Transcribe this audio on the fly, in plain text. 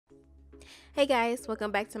Hey guys,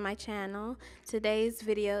 welcome back to my channel. Today's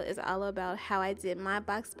video is all about how I did my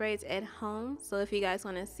box braids at home. So if you guys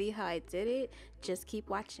want to see how I did it, just keep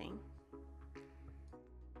watching.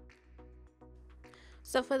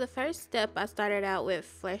 So for the first step, I started out with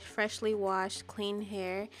freshly washed, clean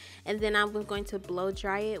hair, and then I was going to blow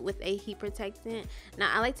dry it with a heat protectant.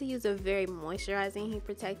 Now I like to use a very moisturizing heat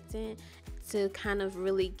protectant to kind of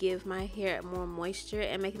really give my hair more moisture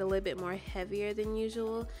and make it a little bit more heavier than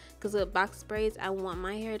usual, because with box braids I want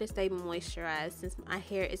my hair to stay moisturized since my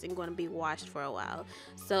hair isn't going to be washed for a while.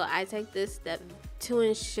 So I take this step to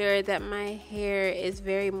ensure that my hair is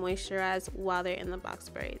very moisturized while they're in the box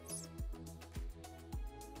braids.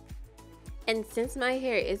 And since my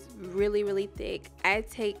hair is really thick, I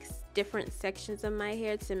take different sections of my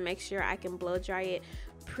hair to make sure I can blow dry it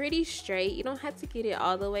pretty straight. You don't have to get it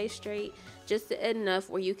all the way straight, just enough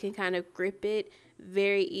where you can kind of grip it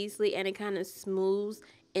very easily and it kind of smooths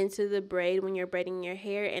into the braid when you're braiding your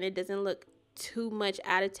hair, and it doesn't look too much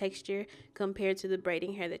out of texture compared to the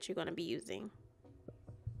braiding hair that you're going to be using.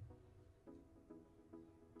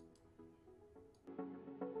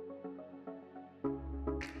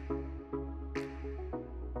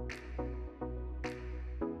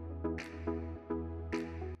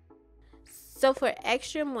 So for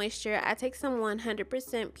extra moisture, I take some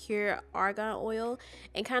 100% pure argan oil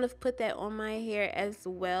and kind of put that on my hair as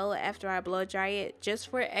well after I blow dry it, just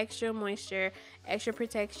for extra moisture, extra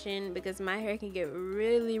protection, because my hair can get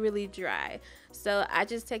really dry. So I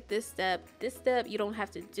just take this step. This step you don't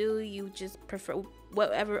have to do, you just prefer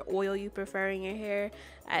whatever oil you prefer in your hair.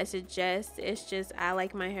 I suggest, it's just I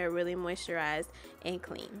like my hair really moisturized and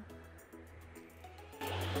clean.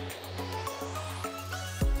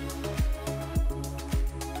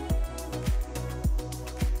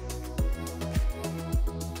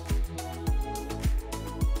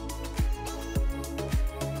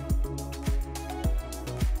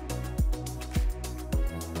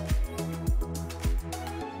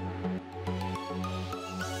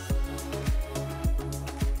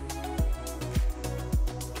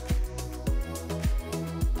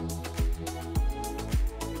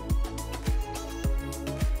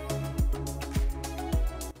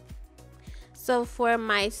 So for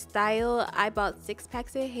my style, I bought 6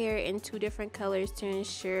 packs of hair in 2 different colors to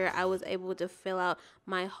ensure I was able to fill out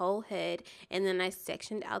my whole head, and then I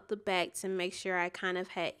sectioned out the back to make sure I kind of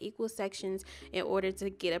had equal sections in order to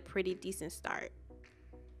get a pretty decent start.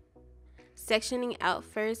 Sectioning out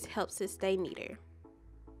first helps it stay neater.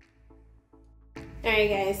 Alright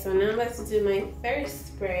guys, so now I'm about to do my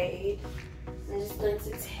first braid. I'm just going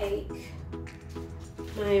to take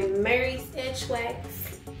my Murray's Edge Wax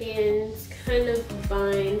and kind of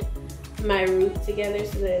bind my root together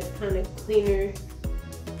so that it's kind of cleaner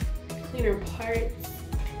parts,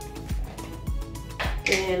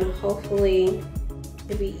 and hopefully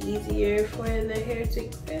it'll be easier for the hair to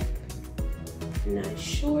grip. I'm not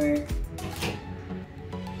sure,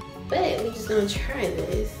 but we're just gonna try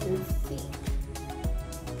this and see.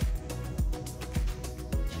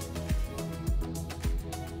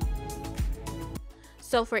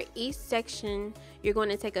 So for each section, you're going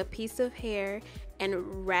to take a piece of hair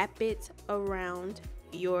and wrap it around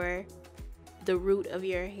the root of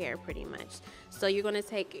your hair pretty much. So you're going to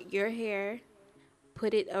take your hair,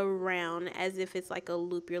 put it around as if it's like a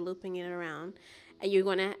loop, you're looping it around, and you're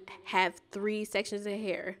going to have 3 sections of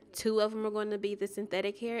hair. 2 of them are going to be the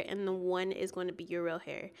synthetic hair and the 1 is going to be your real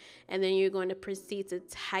hair. And then you're going to proceed to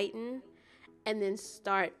tighten and then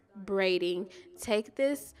start braiding. Take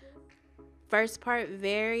this first part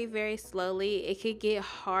very slowly. It could get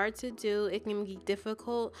hard to do, it can be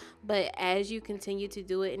difficult, but as you continue to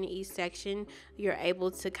do it in each section, you're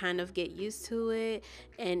able to kind of get used to it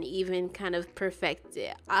and even kind of perfect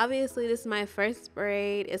it. Obviously this is my first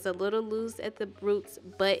braid. It's a little loose at the roots,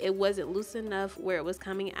 but it wasn't loose enough where it was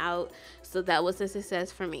coming out, so that was a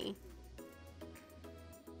success for me.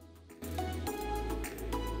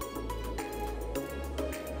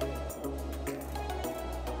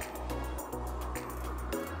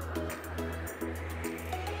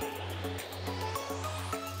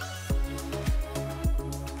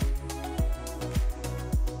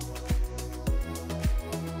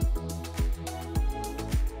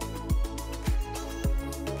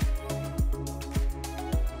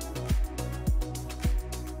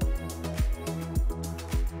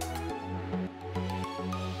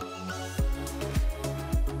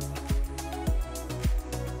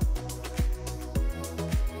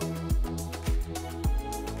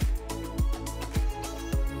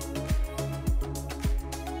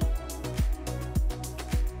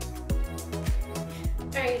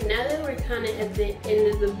 Alright, now that we're kind of at the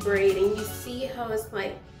end of the braid and you see how it's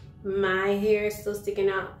like my hair is still sticking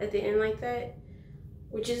out at the end like that,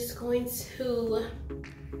 we're just going to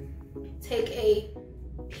take a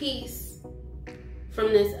piece from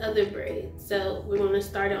this other braid. So we're going to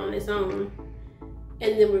start it on its own,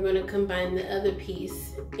 and then we're going to combine the other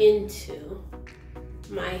piece into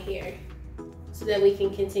my hair so that we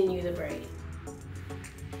can continue the braid.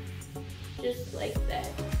 Just like that.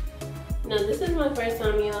 Now this is my first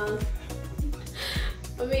time, y'all.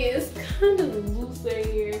 I mean, it's kind of loose right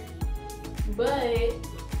here, but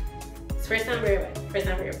it's first time for everybody. First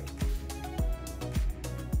time for everybody.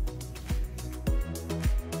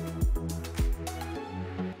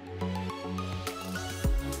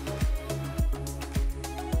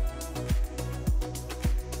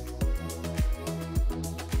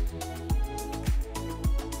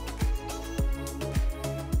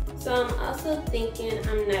 So I'm also thinking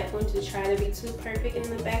I'm not going to try to be too perfect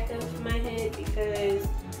in the back of my head because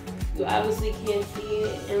you obviously can't see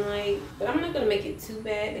it, and like, but I'm not gonna make it too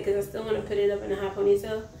bad because I still want to put it up in a high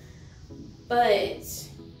ponytail. But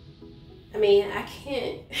I mean, I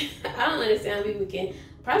can't. I don't understand how people can.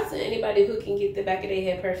 Props to anybody who can get the back of their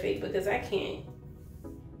head perfect, because I can't.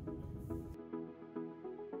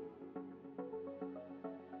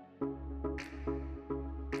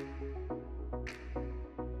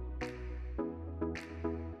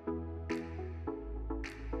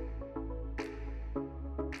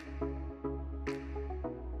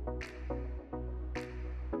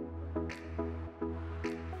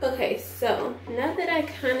 Okay, so now that I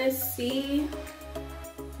kind of see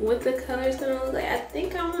what the color's gonna look like, I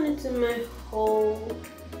think I want to do my whole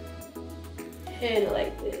head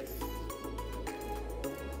like this.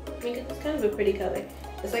 I mean, it's kind of a pretty color.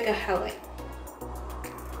 It's like a highlight.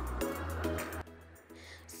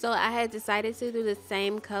 So I had decided to do the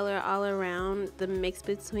same color all around, the mix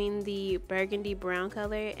between the burgundy brown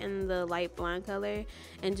color and the light blonde color,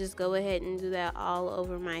 and just go ahead and do that all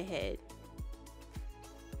over my head.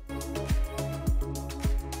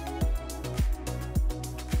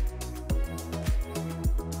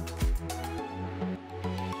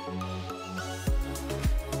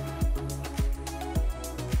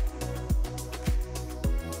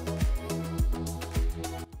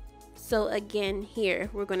 So again, here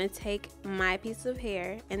we're going to take my piece of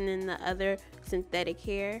hair and then the other synthetic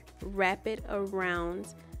hair, wrap it around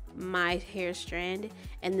my hair strand,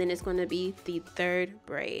 and then it's going to be the third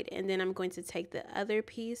braid. And then I'm going to take the other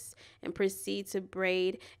piece and proceed to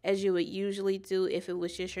braid as you would usually do if it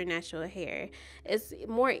was just your natural hair. It's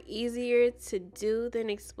more easier to do than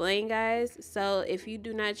explain, guys. So if you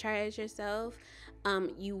do not try it yourself,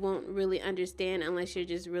 you won't really understand unless you're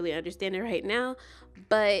just really understanding right now.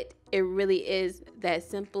 But it really is that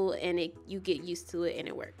simple, and you get used to it and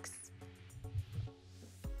it works.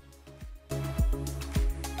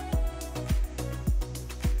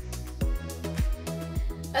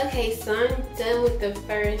 Okay, so I'm done with the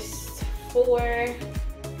first 4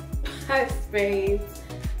 braids.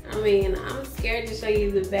 I mean, I'm scared to show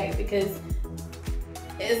you the back because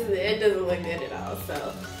it doesn't look good at all.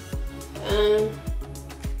 So,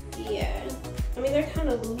 yeah. I mean, they're kind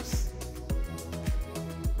of loose,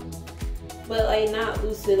 but like not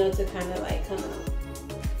loose enough to kind of like come out.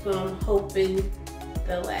 So I'm hoping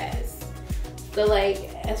they'll last. So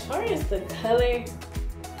like, as far as the color,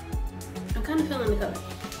 I'm kind of feeling the color.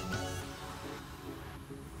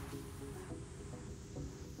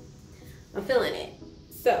 I'm feeling it.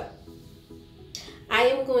 So I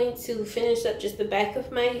am going to finish up just the back of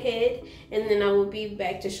my head, and then I will be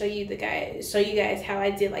back to show you guys how I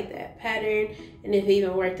did like that pattern and if it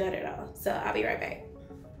even worked out at all. So I'll be right back.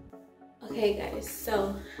 Okay guys,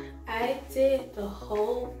 so I did the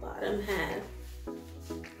whole bottom half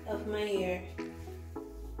of my hair,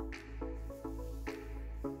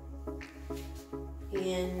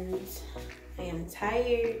 and I am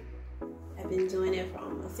tired. I've been doing it for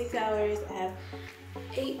almost 6 hours. I have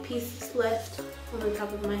 8 pieces left on the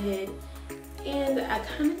top of my head, and I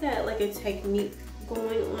kind of got like a technique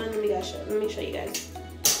going on. Let me show you guys.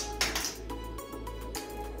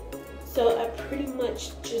 So I pretty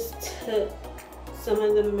much just took some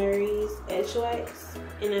of the Murray's edge wax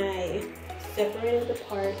and I separated the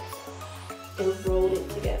parts and rolled it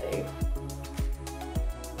together,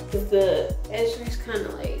 because the edge wax kind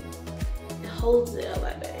of like holds it a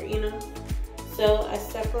lot better, you know. So I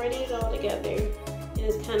separated it all together, and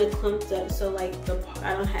it's kind of clumped up, so like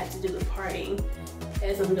I don't have to do the parting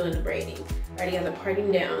as I'm doing the braiding. I already got the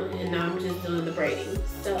parting down, and now I'm just doing the braiding.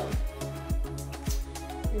 So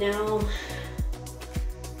now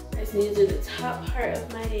I just need to do the top part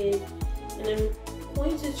of my head, and I'm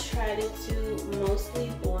going to try to do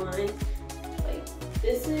mostly blonde. Like,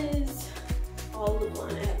 this is all the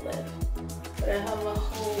blonde I have left. But I have a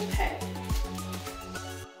whole pack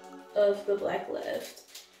of the black left.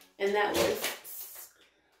 And that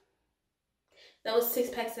was 6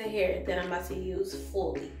 packs of hair that I'm about to use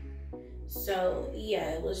fully. So yeah,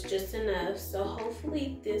 it was just enough. So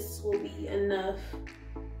hopefully this will be enough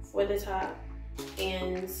for the top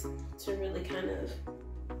and to really kind of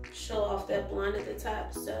show off that blonde at the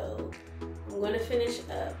top. So I'm going to finish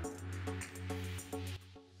up.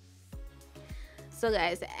 So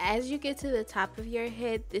guys, as you get to the top of your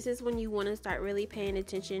head, this is when you want to start really paying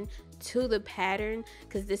attention to the pattern,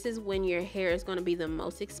 because this is when your hair is going to be the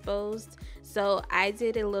most exposed. So I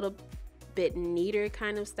did a little bit neater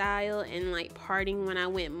kind of style and like parting when I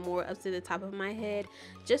went more up to the top of my head,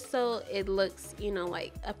 just so it looks, you know,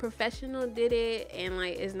 like a professional did it and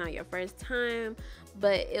like it's not your first time.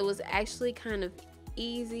 But it was actually kind of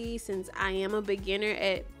easy since I am a beginner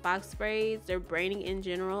at box braids or braiding in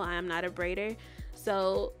general. I am not a braider.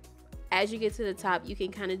 So as you get to the top, you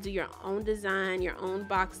can kind of do your own design, your own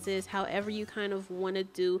boxes, however you kind of want to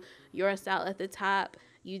do your style at the top,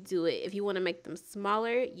 you do it. If you want to make them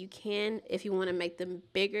smaller, you can. If you want to make them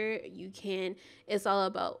bigger, you can. It's all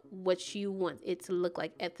about what you want it to look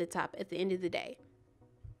like at the top at the end of the day.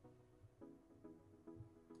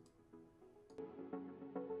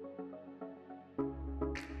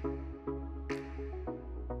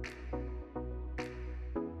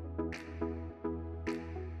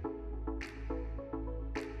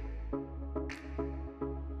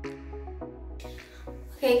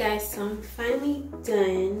 Okay guys, so I'm finally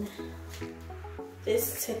done.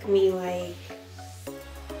 This took me like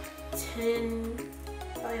 10,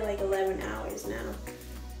 probably like 11 hours now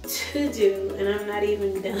to do, and I'm not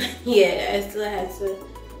even done yet. I still have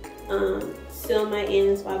to seal my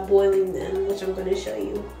ends by boiling them, which I'm going to show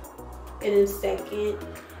you in a second.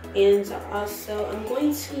 And also I'm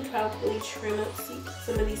going to probably trim up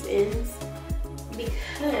some of these ends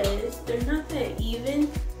because they're not that even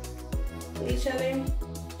with each other.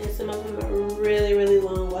 And some of them are really, really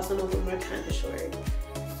long while some of them are kind of short.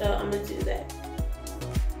 So I'm gonna do that.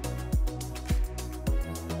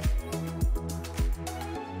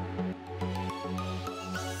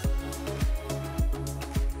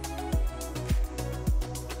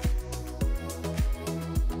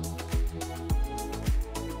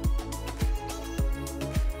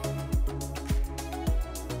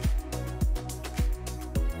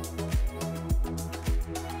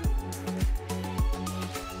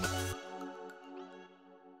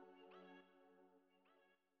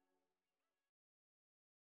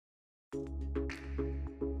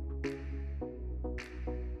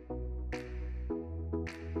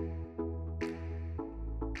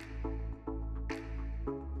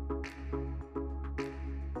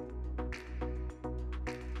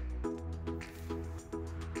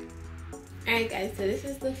 Alright guys, so this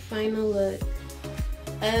is the final look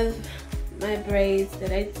of my braids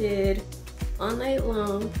that I did all night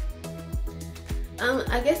long.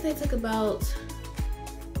 I guess they took about,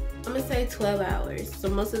 I'm gonna say 12 hours. So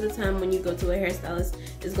most of the time when you go to a hairstylist,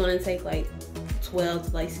 it's gonna take like 12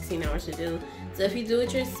 to like 16 hours to do. So if you do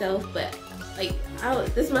it yourself, but like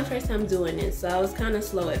this is my first time doing it, so I was kind of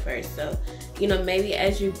slow at first. So you know, maybe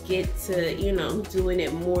as you get to, you know, doing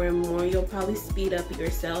it more and more, you'll probably speed up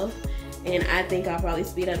yourself. And I think I'll probably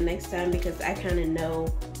speed up next time because I kind of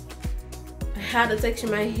know how to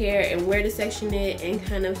section my hair and where to section it and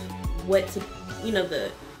kind of what to, you know,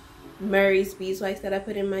 the Murray's beeswax that I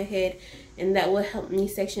put in my head, and that will help me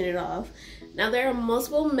section it off. Now there are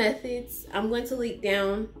multiple methods. I'm going to link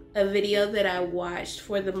down a video that I watched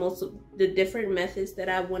for the different methods that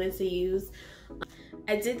I wanted to use.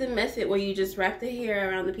 I did the method where you just wrap the hair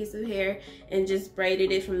around the piece of hair and just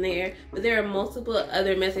braided it from there. But there are multiple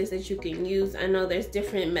other methods that you can use. I know there's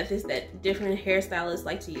different methods that different hairstylists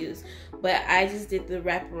like to use, but I just did the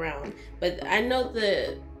wrap around. But I know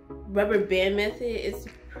the rubber band method is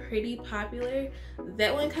pretty popular.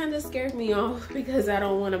 That one kind of scared me off because I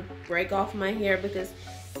don't want to break off my hair, because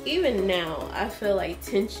even now I feel like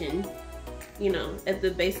tension, you know, at the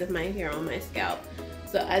base of my hair on my scalp.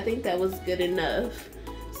 So I think that was good enough.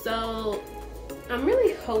 So I'm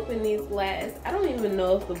really hoping these last. I don't even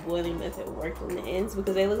know if the boiling method worked on the ends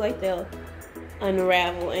because they look like they'll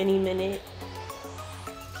unravel any minute.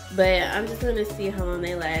 But I'm just gonna see how long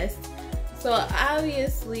they last. So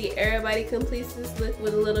obviously everybody completes this look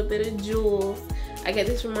with a little bit of jewels. I got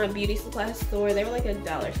this from my beauty supply store. They were like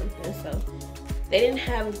 $1 something. So they didn't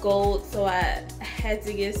have gold, so I had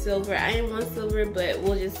to get silver. I didn't want silver, but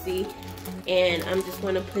we'll just see. And I'm just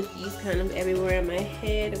going to put these kind of everywhere in my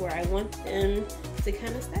head where I want them to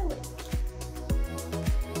kind of style it.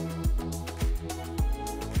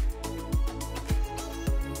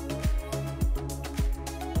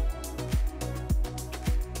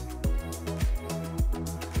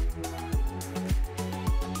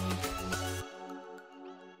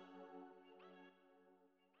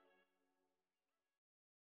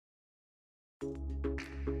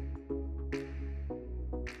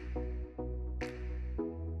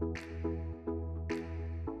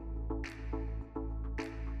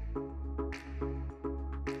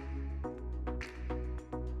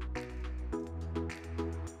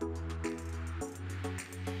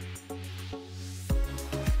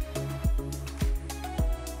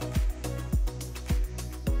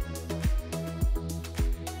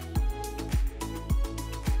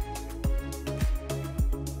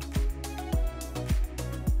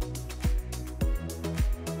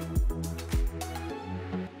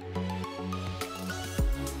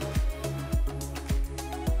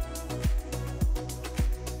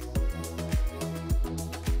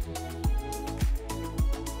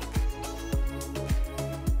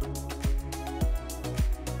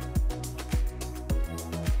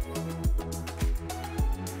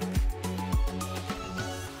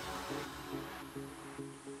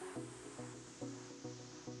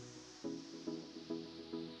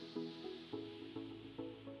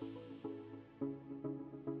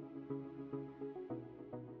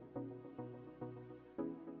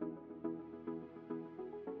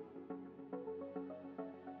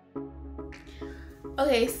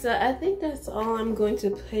 Okay, so I think that's all I'm going to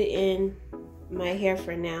put in my hair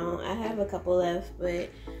for now. I have a couple left, but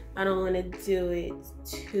I don't want to do it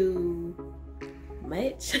too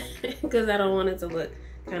much because I don't want it to look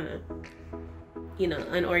kind of, you know,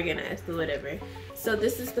 unorganized or whatever. So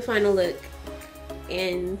this is the final look,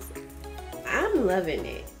 and I'm loving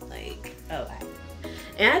it, like a lot.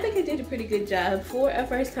 And I think I did a pretty good job for a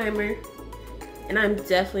first timer, and I'm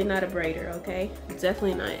definitely not a braider, okay?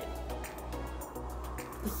 Definitely not.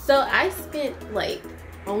 So I spent like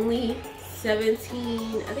only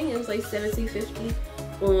 17, I think it was like $17.50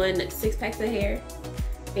 on 6 packs of hair,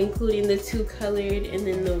 including the 2 colored and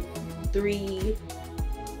then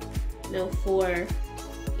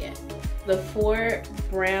the 4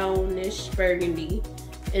 brownish burgundy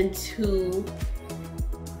and 2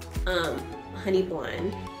 honey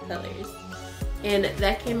blonde colors. And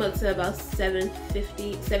that came up to about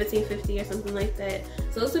 $17.50 or something like that.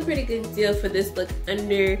 So it's a pretty good deal for this look,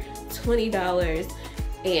 under $20,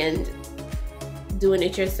 and doing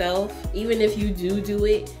it yourself. Even if you do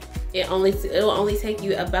it, it'll only take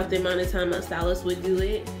you about the amount of time a stylist would do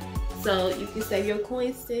it. So you can save your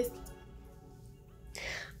coins, sis.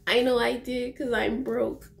 I know I did because I'm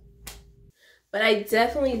broke. But I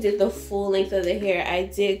definitely did the full length of the hair. I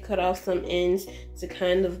did cut off some ends to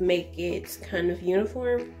kind of make it kind of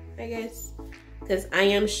uniform, I guess. Because I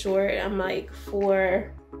am short. I'm like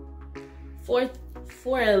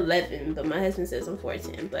 4'11", but my husband says I'm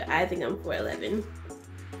 4'10", but I think I'm 4'11".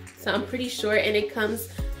 So I'm pretty short, and it comes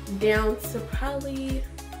down to probably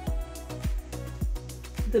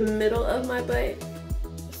the middle of my butt.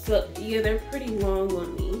 So yeah, they're pretty long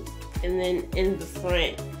on me. And then in the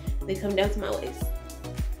front, they come down to my waist.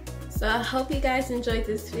 So I hope you guys enjoyed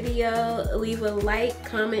this video. Leave a like,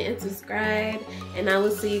 comment, and subscribe, and I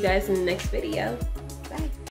will see you guys in the next video.